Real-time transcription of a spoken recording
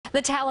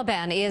The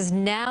Taliban is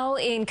now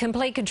in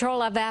complete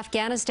control of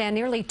Afghanistan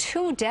nearly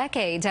 2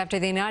 decades after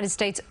the United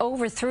States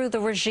overthrew the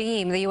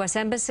regime. The U.S.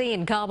 Embassy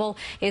in Kabul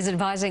is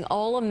advising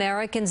all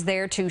Americans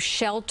there to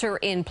shelter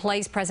in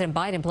place. President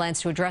Biden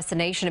plans to address the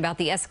nation about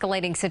the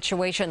escalating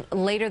situation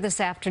later this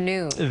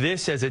afternoon.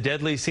 This as a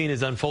deadly scene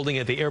is unfolding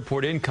at the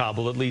airport in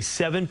Kabul. At least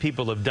 7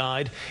 people have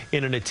died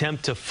in an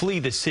attempt to flee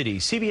the city.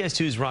 CBS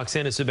 2's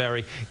Roxana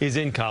Saberi is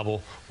in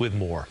Kabul with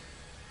more.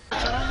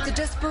 The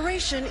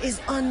desperation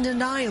is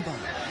undeniable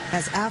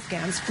as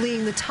Afghans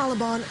fleeing the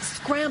Taliban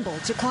scramble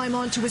to climb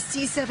onto a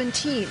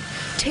C-17,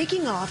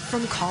 taking off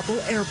from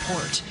Kabul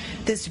airport.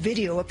 This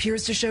video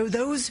appears to show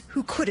those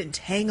who couldn't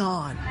hang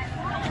on.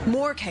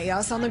 More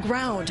chaos on the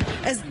ground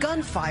as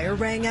gunfire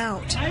rang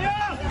out.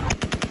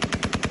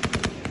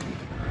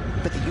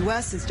 But the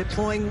U.S. is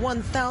deploying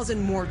 1,000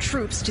 more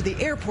troops to the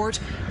airport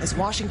as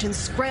Washington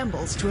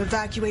scrambles to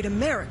evacuate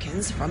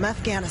Americans from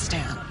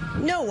Afghanistan.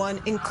 No one,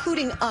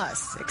 including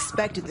us,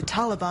 expected the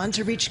Taliban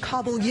to reach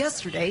Kabul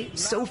yesterday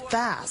so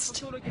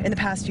fast. In the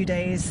past few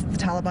days, the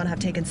Taliban have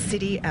taken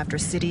city after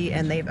city,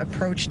 and they've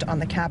approached on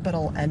the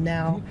capital. And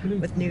now,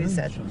 with news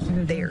that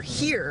they are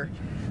here,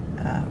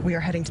 we are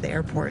heading to the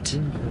airport.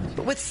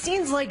 But with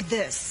scenes like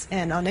this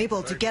and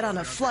unable to get on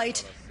a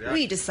flight,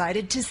 we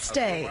decided to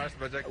stay.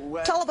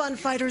 Taliban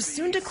fighters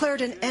soon declared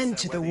an end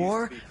to the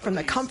war from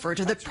the comfort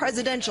of the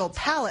presidential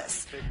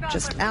palace.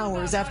 Just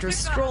hours after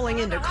strolling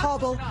into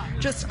Kabul,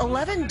 just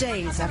 11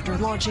 days after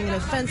launching an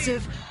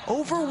offensive,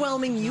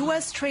 overwhelming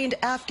U.S.-trained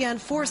Afghan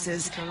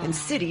forces in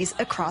cities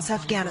across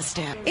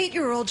Afghanistan.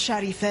 8-year-old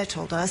Sharifeh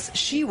told us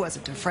she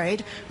wasn't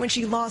afraid when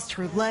she lost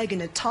her leg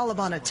in a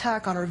Taliban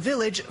attack on her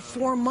village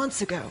 4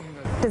 months ago.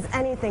 Does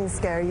anything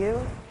scare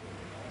you?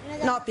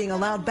 Not being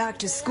allowed back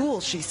to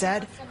school, she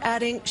said,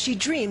 adding she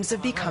dreams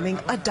of becoming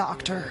a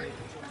doctor.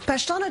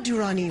 Pashtana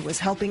Durrani was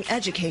helping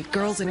educate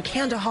girls in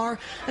Kandahar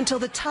until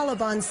the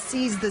Taliban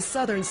seized the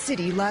southern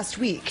city last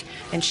week,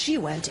 and she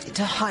went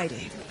into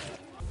hiding.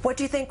 What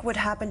do you think would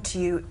happen to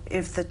you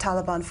if the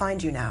Taliban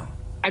find you now?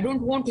 I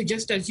don't want to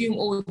just assume,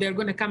 oh, they're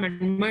going to come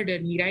and murder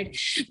me, right?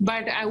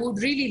 But I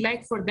would really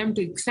like for them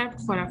to accept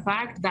for a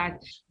fact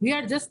that we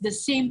are just the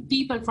same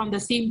people from the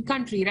same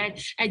country, right?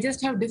 I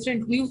just have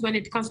different views when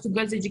it comes to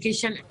girls'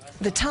 education.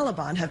 The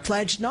Taliban have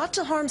pledged not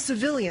to harm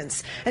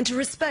civilians and to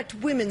respect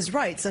women's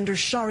rights under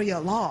Sharia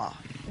law.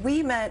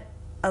 We met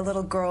a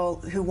little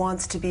girl who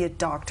wants to be a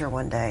doctor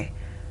one day.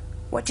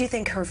 What do you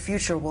think her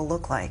future will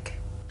look like?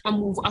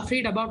 I'm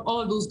afraid about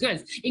all those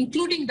girls,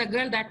 including the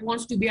girl that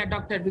wants to be a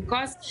doctor,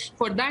 because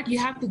for that you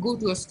have to go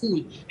to a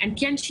school. And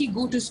can she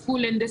go to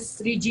school in this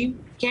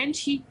regime? Can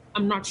she?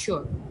 I'm not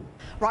sure.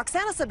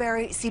 Roxana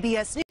Saberi,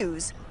 CBS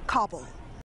News, Kabul.